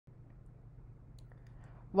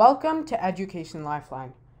Welcome to Education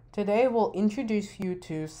Lifeline. Today we'll introduce you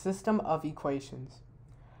to system of equations.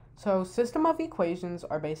 So system of equations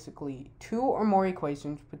are basically two or more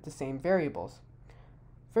equations with the same variables.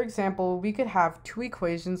 For example, we could have two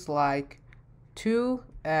equations like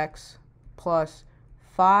 2x plus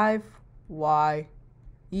 5y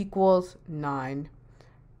equals 9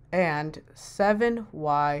 and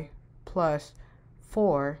 7y plus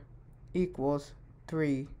 4 equals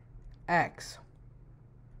 3x.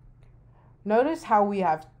 Notice how we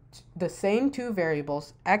have the same two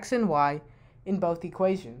variables, x and y, in both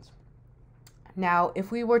equations. Now,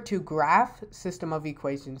 if we were to graph system of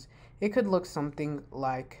equations, it could look something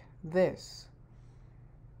like this.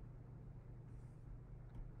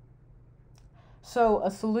 So, a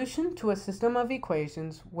solution to a system of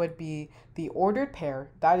equations would be the ordered pair.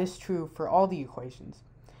 That is true for all the equations.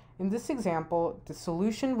 In this example, the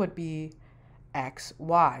solution would be x,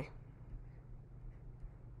 y.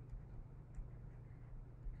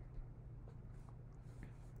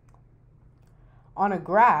 On a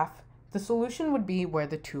graph, the solution would be where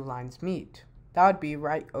the two lines meet. That would be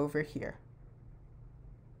right over here.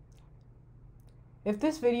 If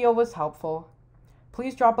this video was helpful,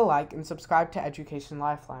 please drop a like and subscribe to Education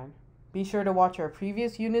Lifeline. Be sure to watch our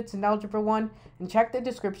previous units in Algebra 1 and check the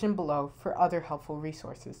description below for other helpful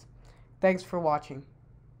resources. Thanks for watching.